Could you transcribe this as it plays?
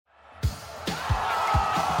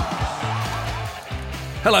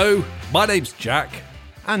Hello, my name's Jack.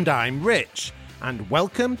 And I'm Rich, and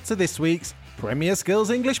welcome to this week's Premier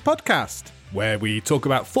Skills English podcast, where we talk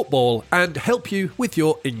about football and help you with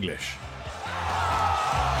your English.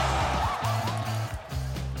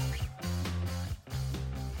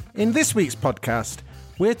 In this week's podcast,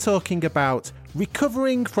 we're talking about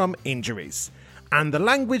recovering from injuries and the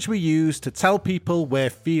language we use to tell people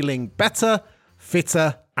we're feeling better,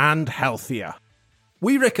 fitter, and healthier.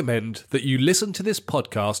 We recommend that you listen to this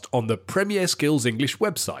podcast on the Premier Skills English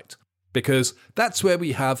website, because that's where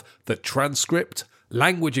we have the transcript,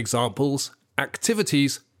 language examples,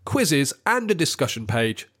 activities, quizzes, and a discussion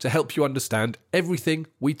page to help you understand everything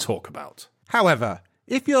we talk about. However,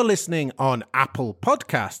 if you're listening on Apple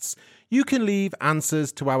Podcasts, you can leave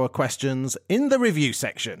answers to our questions in the review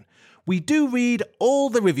section. We do read all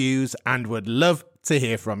the reviews and would love to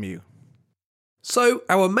hear from you. So,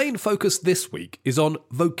 our main focus this week is on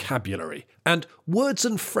vocabulary and words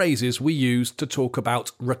and phrases we use to talk about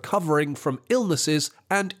recovering from illnesses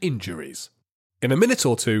and injuries. In a minute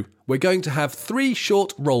or two, we're going to have 3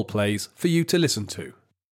 short role plays for you to listen to.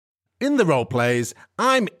 In the role plays,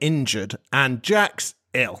 I'm injured and Jack's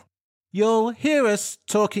ill. You'll hear us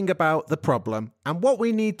talking about the problem and what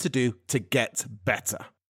we need to do to get better.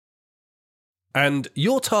 And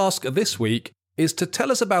your task this week is to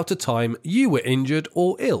tell us about a time you were injured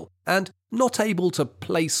or ill and not able to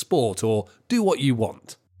play sport or do what you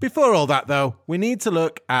want. Before all that, though, we need to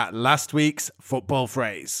look at last week's football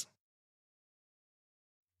phrase.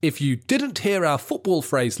 If you didn't hear our football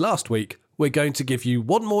phrase last week, we're going to give you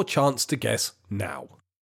one more chance to guess now.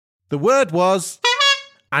 The word was,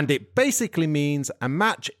 and it basically means a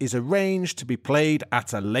match is arranged to be played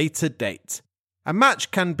at a later date. A match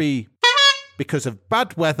can be because of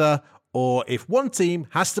bad weather or if one team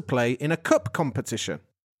has to play in a cup competition.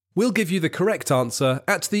 We'll give you the correct answer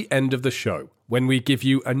at the end of the show, when we give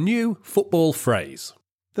you a new football phrase.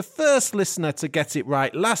 The first listener to get it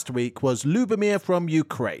right last week was Lubomir from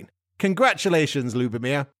Ukraine. Congratulations,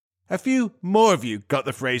 Lubomir. A few more of you got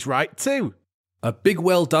the phrase right too. A big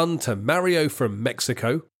well done to Mario from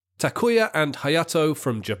Mexico, Takuya and Hayato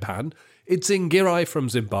from Japan, Itzingirai from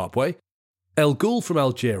Zimbabwe, El Ghul from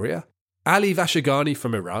Algeria, Ali Vashagani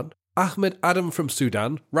from Iran, Ahmed Adam from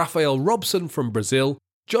Sudan, Raphael Robson from Brazil,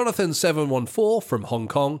 Jonathan 714 from Hong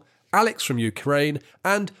Kong, Alex from Ukraine,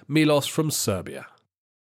 and Milos from Serbia.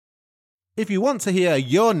 If you want to hear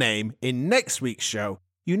your name in next week's show,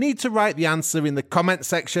 you need to write the answer in the comment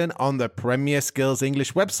section on the Premier Skills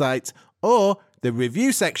English website or the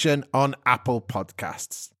review section on Apple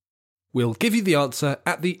Podcasts. We'll give you the answer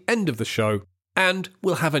at the end of the show, and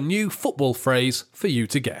we'll have a new football phrase for you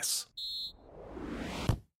to guess.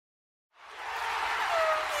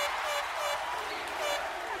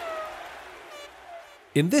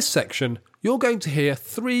 In this section, you're going to hear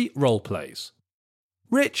 3 role plays.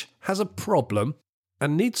 Rich has a problem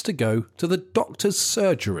and needs to go to the doctor's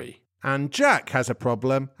surgery. And Jack has a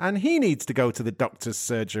problem and he needs to go to the doctor's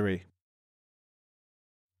surgery.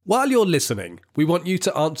 While you're listening, we want you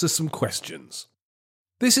to answer some questions.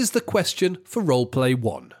 This is the question for role play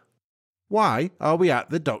 1. Why are we at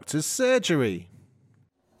the doctor's surgery?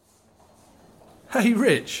 Hey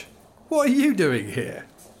Rich, what are you doing here?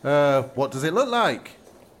 What does it look like?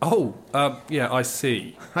 Oh, yeah, I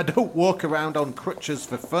see. I don't walk around on crutches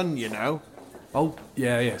for fun, you know. Oh,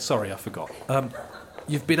 yeah, sorry, I forgot.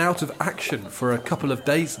 You've been out of action for a couple of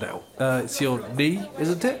days now. It's your knee,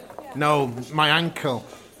 isn't it? No, my ankle.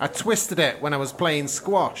 I twisted it when I was playing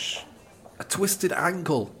squash. A twisted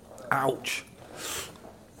ankle. Ouch.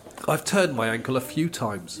 I've turned my ankle a few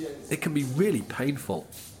times. It can be really painful.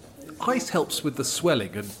 Ice helps with the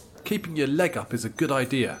swelling, and keeping your leg up is a good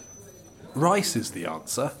idea. Rice is the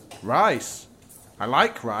answer. Rice? I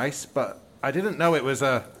like rice, but I didn't know it was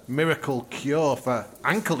a miracle cure for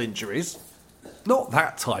ankle injuries. Not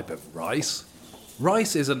that type of rice.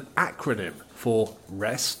 Rice is an acronym for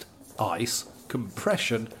rest, ice,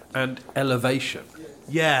 compression, and elevation.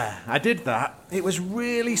 Yeah, I did that. It was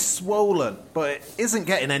really swollen, but it isn't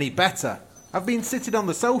getting any better. I've been sitting on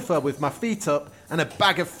the sofa with my feet up and a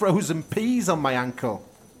bag of frozen peas on my ankle.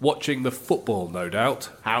 Watching the football, no doubt.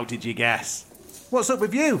 How did you guess? What's up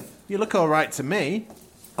with you? You look all right to me.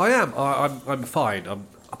 I am. I'm fine. I'm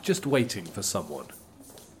just waiting for someone.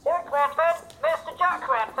 Jack Redford, Mr. Jack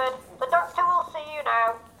Redford, the doctor will see you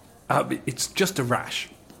now. It's just a rash.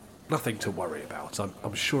 Nothing to worry about.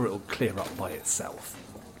 I'm sure it'll clear up by itself.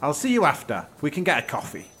 I'll see you after. We can get a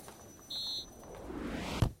coffee.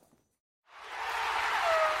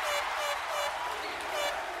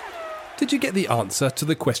 Did you get the answer to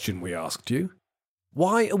the question we asked you?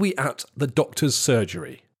 Why are we at the doctor's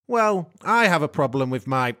surgery? Well, I have a problem with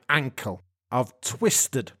my ankle. I've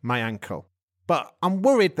twisted my ankle. But I'm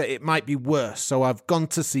worried that it might be worse, so I've gone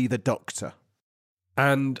to see the doctor.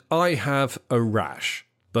 And I have a rash,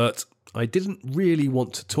 but I didn't really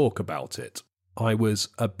want to talk about it. I was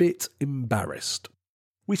a bit embarrassed.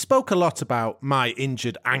 We spoke a lot about my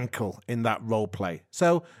injured ankle in that roleplay,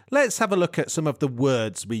 so let's have a look at some of the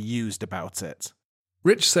words we used about it.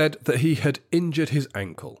 Rich said that he had injured his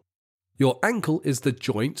ankle. Your ankle is the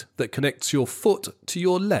joint that connects your foot to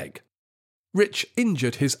your leg. Rich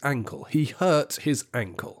injured his ankle. He hurt his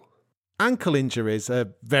ankle. Ankle injuries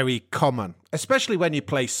are very common, especially when you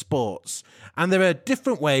play sports, and there are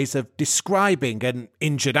different ways of describing an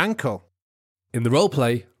injured ankle. In the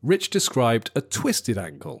roleplay, Rich described a twisted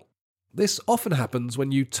ankle. This often happens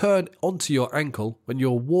when you turn onto your ankle when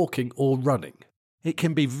you're walking or running. It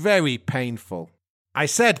can be very painful. I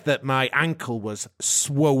said that my ankle was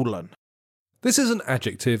swollen. This is an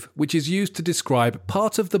adjective which is used to describe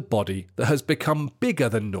part of the body that has become bigger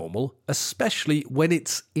than normal, especially when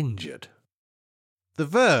it's injured. The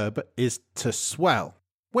verb is to swell.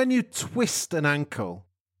 When you twist an ankle,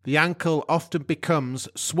 the ankle often becomes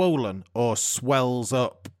swollen or swells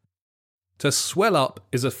up. To swell up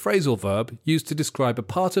is a phrasal verb used to describe a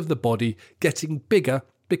part of the body getting bigger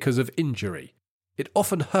because of injury. It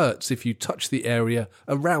often hurts if you touch the area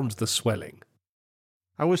around the swelling.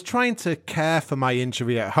 I was trying to care for my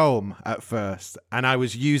injury at home at first, and I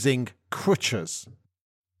was using crutches.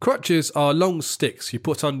 Crutches are long sticks you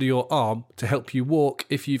put under your arm to help you walk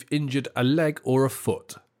if you've injured a leg or a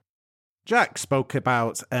foot. Jack spoke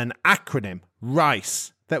about an acronym,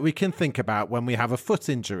 RICE, that we can think about when we have a foot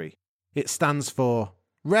injury. It stands for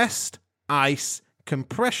rest, ice,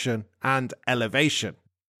 compression, and elevation.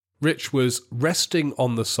 Rich was resting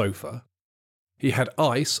on the sofa. He had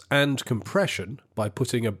ice and compression by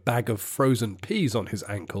putting a bag of frozen peas on his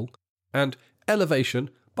ankle, and elevation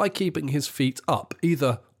by keeping his feet up,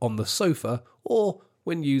 either on the sofa or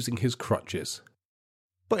when using his crutches.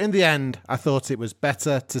 But in the end, I thought it was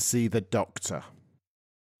better to see the doctor.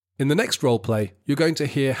 In the next roleplay, you're going to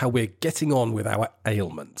hear how we're getting on with our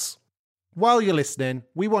ailments. While you're listening,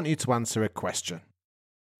 we want you to answer a question.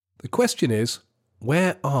 The question is,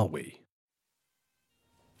 where are we?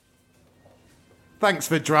 Thanks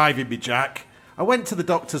for driving me, Jack. I went to the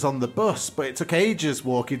doctor's on the bus, but it took ages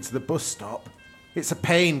walking to the bus stop. It's a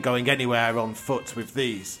pain going anywhere on foot with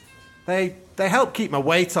these. They help keep my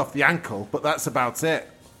weight off the ankle, but that's about it.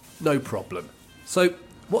 No problem. So,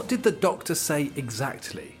 what did the doctor say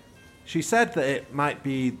exactly? She said that it might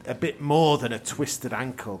be a bit more than a twisted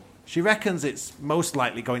ankle. She reckons it's most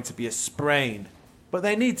likely going to be a sprain, but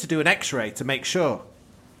they need to do an x-ray to make sure.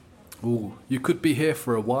 Ooh, you could be here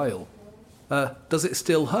for a while. Does it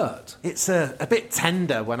still hurt? It's a bit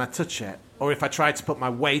tender when I touch it, or if I try to put my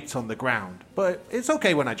weight on the ground, but it's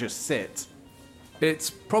okay when I just sit. It's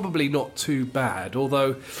probably not too bad,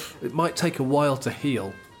 although it might take a while to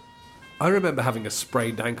heal. I remember having a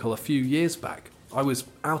sprained ankle a few years back. I was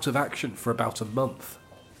out of action for about a month.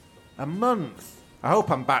 A month? I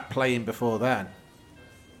hope I'm back playing before then.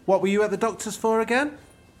 What were you at the doctor's for again?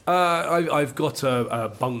 I've got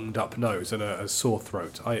a bunged up nose and a sore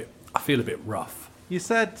throat. I feel a bit rough. You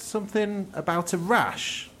said something about a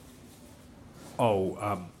rash.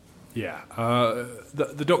 Oh, yeah.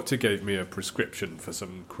 The doctor gave me a prescription for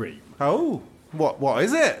some cream. Oh, what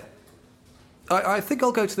is it? I think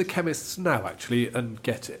I'll go to the chemist's now, actually, and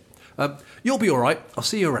get it. You'll be all right. I'll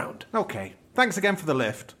see you around. Okay. Thanks again for the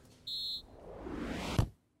lift.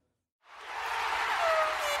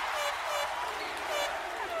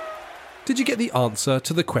 Did you get the answer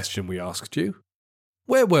to the question we asked you?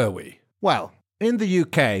 Where were we? Well, in the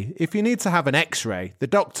UK, if you need to have an x-ray, the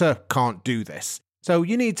doctor can't do this. So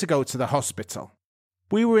you need to go to the hospital.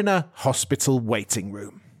 We were in a hospital waiting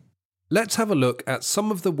room. Let's have a look at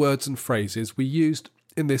some of the words and phrases we used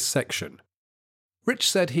in this section. Rich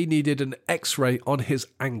said he needed an x-ray on his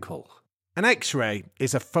ankle. An x-ray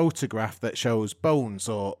is a photograph that shows bones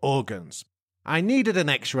or organs. I needed an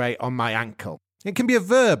x-ray on my ankle. It can be a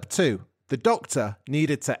verb too. The doctor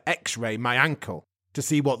needed to x-ray my ankle to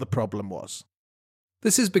see what the problem was.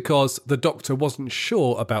 This is because the doctor wasn't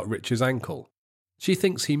sure about Rich's ankle. She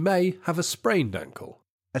thinks he may have a sprained ankle.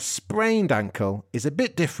 A sprained ankle is a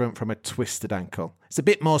bit different from a twisted ankle. It's a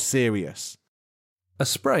bit more serious. A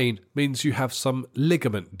sprain means you have some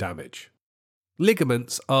ligament damage.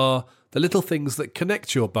 Ligaments are the little things that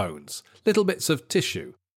connect your bones, little bits of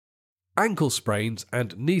tissue. Ankle sprains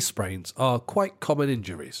and knee sprains are quite common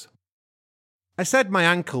injuries. I said my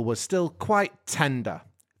ankle was still quite tender.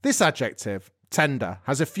 This adjective, tender,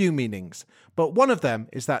 has a few meanings, but one of them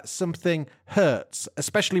is that something hurts,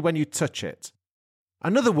 especially when you touch it.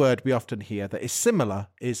 Another word we often hear that is similar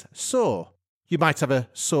is sore. You might have a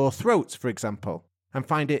sore throat, for example, and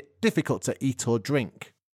find it difficult to eat or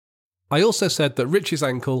drink. I also said that Rich's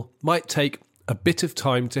ankle might take a bit of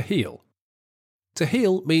time to heal. To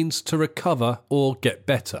heal means to recover or get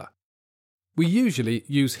better. We usually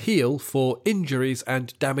use heal for injuries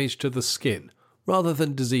and damage to the skin, rather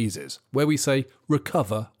than diseases, where we say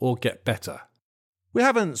recover or get better. We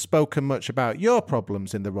haven't spoken much about your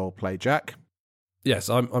problems in the roleplay, Jack. Yes,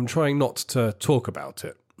 I'm trying not to talk about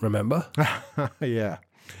it, remember? Yeah.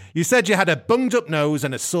 You said you had a bunged-up nose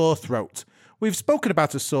and a sore throat. We've spoken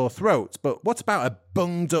about a sore throat, but what about a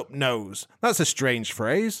bunged-up nose? That's a strange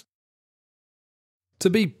phrase. To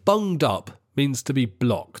be bunged up means to be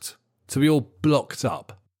blocked, to be all blocked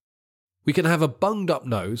up. We can have a bunged up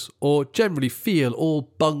nose or generally feel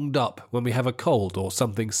all bunged up when we have a cold or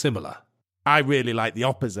something similar. I really like the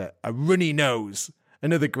opposite, a runny nose.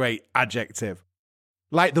 Another great adjective.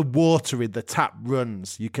 Like the water in the tap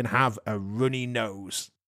runs, you can have a runny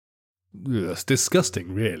nose. It's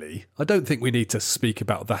disgusting, really. I don't think we need to speak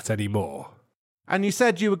about that anymore. And you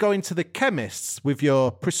said you were going to the chemist's with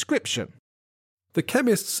your prescription. The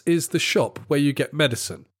chemist's is the shop where you get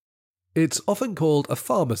medicine. It's often called a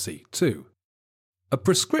pharmacy, too. A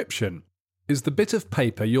prescription is the bit of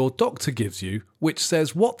paper your doctor gives you which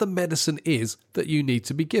says what the medicine is that you need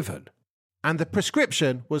to be given. And the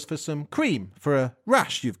prescription was for some cream for a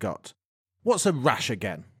rash you've got. What's a rash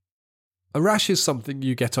again? A rash is something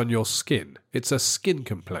you get on your skin. It's a skin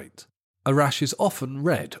complaint. A rash is often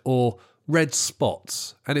red or red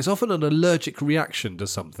spots, and it's often an allergic reaction to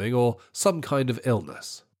something or some kind of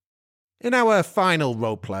illness. In our final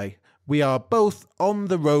roleplay, we are both on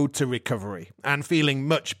the road to recovery and feeling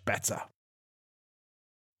much better.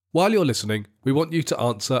 While you're listening, we want you to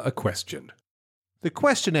answer a question. The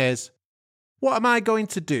question is, what am I going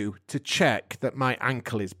to do to check that my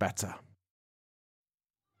ankle is better?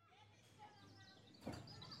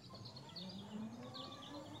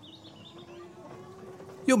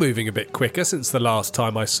 You're moving a bit quicker since the last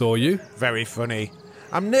time I saw you. Very funny.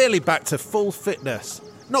 I'm nearly back to full fitness.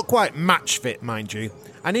 Not quite match fit, mind you.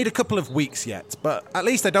 I need a couple of weeks yet, but at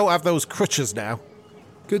least I don't have those crutches now.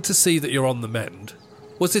 Good to see that you're on the mend.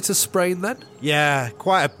 Was it a sprain then? Yeah,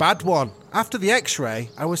 quite a bad one. After the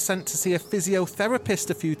x-ray, I was sent to see a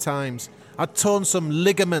physiotherapist a few times. I'd torn some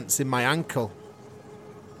ligaments in my ankle.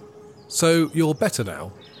 So you're better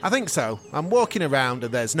now? I think so. I'm walking around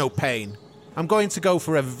and there's no pain. I'm going to go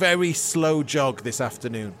for a very slow jog this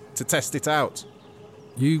afternoon to test it out.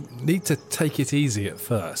 You need to take it easy at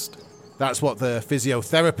first. That's what the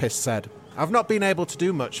physiotherapist said. I've not been able to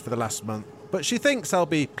do much for the last month, but she thinks I'll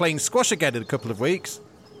be playing squash again in a couple of weeks.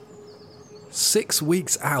 6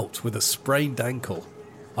 weeks out with a sprained ankle.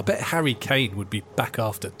 I bet Harry Kane would be back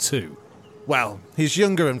after 2. Well, he's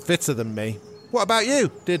younger and fitter than me. What about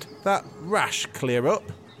you? Did that rash clear up?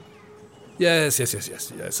 Yes.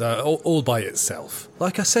 All by itself.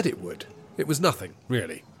 Like I said it would. It was nothing,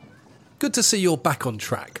 really. Good to see you're back on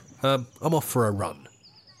track. I'm off for a run.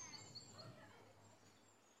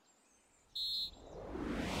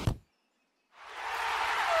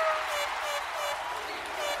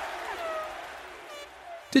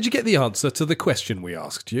 Did you get the answer to the question we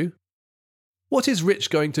asked you? What is Rich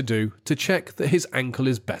going to do to check that his ankle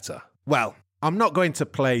is better? Well, I'm not going to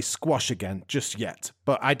play squash again just yet,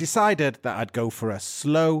 but I decided that I'd go for a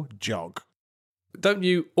slow jog. Don't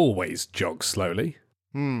you always jog slowly?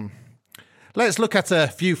 Let's look at a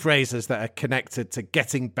few phrases that are connected to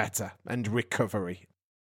getting better and recovery.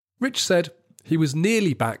 Rich said he was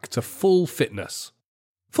nearly back to full fitness.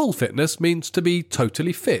 Full fitness means to be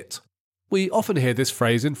totally fit. We often hear this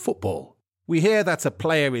phrase in football. We hear that a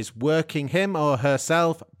player is working him or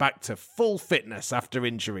herself back to full fitness after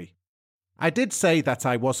injury. I did say that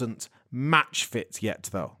I wasn't match fit yet,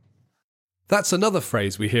 though. That's another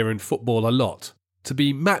phrase we hear in football a lot, to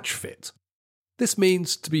be match fit. This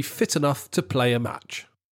means to be fit enough to play a match.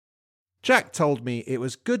 Jack told me it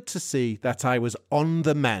was good to see that I was on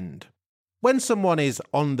the mend. When someone is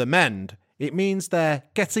on the mend, it means they're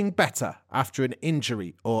getting better after an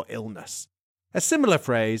injury or illness. A similar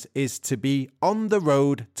phrase is to be on the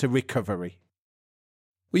road to recovery.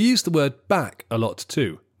 We use the word back a lot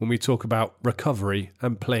too when we talk about recovery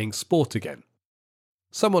and playing sport again.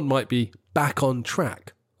 Someone might be back on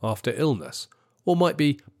track after illness, or might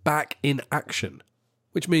be back in action,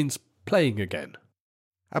 which means playing again.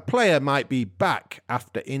 A player might be back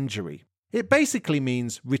after injury. It basically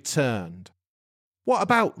means returned. What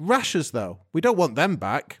about rashes, though? We don't want them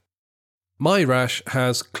back. My rash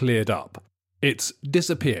has cleared up. It's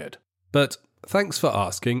disappeared, but thanks for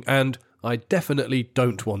asking, and I definitely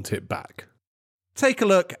don't want it back. Take a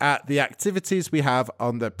look at the activities we have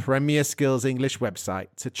on the Premier Skills English website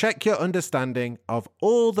to check your understanding of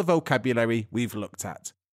all the vocabulary we've looked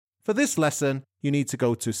at. For this lesson, you need to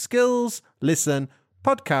go to Skills, Listen,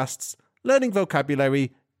 Podcasts, Learning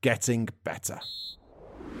Vocabulary, Getting Better.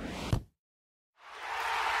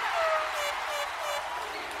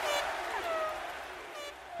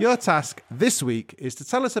 Your task this week is to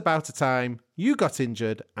tell us about a time you got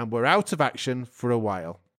injured and were out of action for a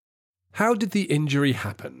while. How did the injury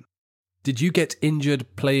happen? Did you get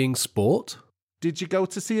injured playing sport? Did you go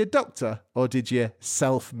to see a doctor or did you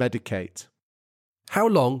self-medicate? How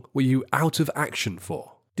long were you out of action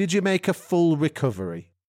for? Did you make a full recovery?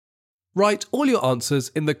 Write all your answers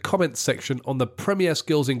in the comments section on the Premier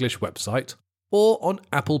Skills English website or on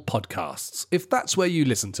Apple Podcasts, if that's where you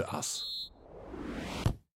listen to us.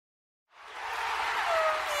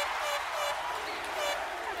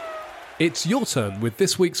 It's your turn with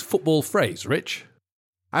this week's football phrase, Rich.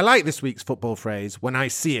 I like this week's football phrase when I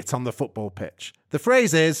see it on the football pitch. The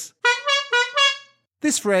phrase is...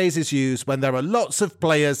 This phrase is used when there are lots of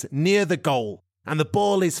players near the goal and the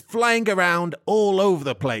ball is flying around all over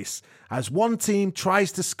the place as one team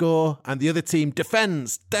tries to score and the other team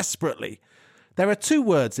defends desperately. There are two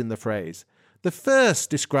words in the phrase. The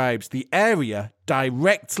first describes the area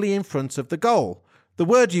directly in front of the goal. The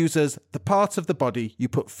word uses the part of the body you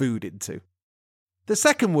put food into. The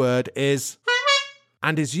second word is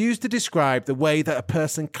and is used to describe the way that a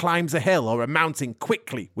person climbs a hill or a mountain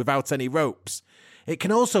quickly without any ropes. It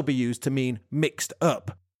can also be used to mean mixed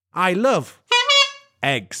up. I love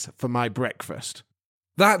eggs for my breakfast.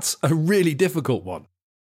 That's a really difficult one.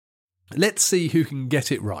 Let's see who can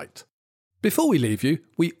get it right. Before we leave you,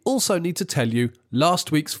 we also need to tell you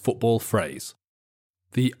last week's football phrase.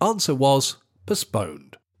 The answer was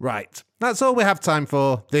postponed. Right, that's all we have time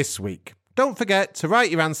for this week. Don't forget to write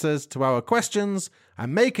your answers to our questions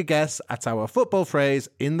and make a guess at our football phrase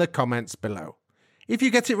in the comments below. If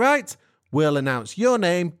you get it right, we'll announce your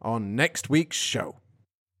name on next week's show.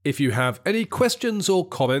 If you have any questions or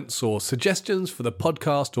comments or suggestions for the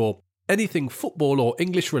podcast or anything football or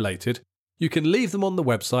English related, you can leave them on the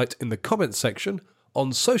website in the comments section,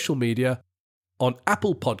 on social media, on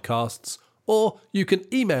Apple Podcasts, or you can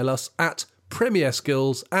email us at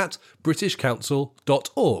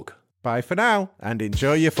premierskills@britishcouncil.org. Bye for now and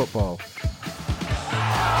enjoy your football.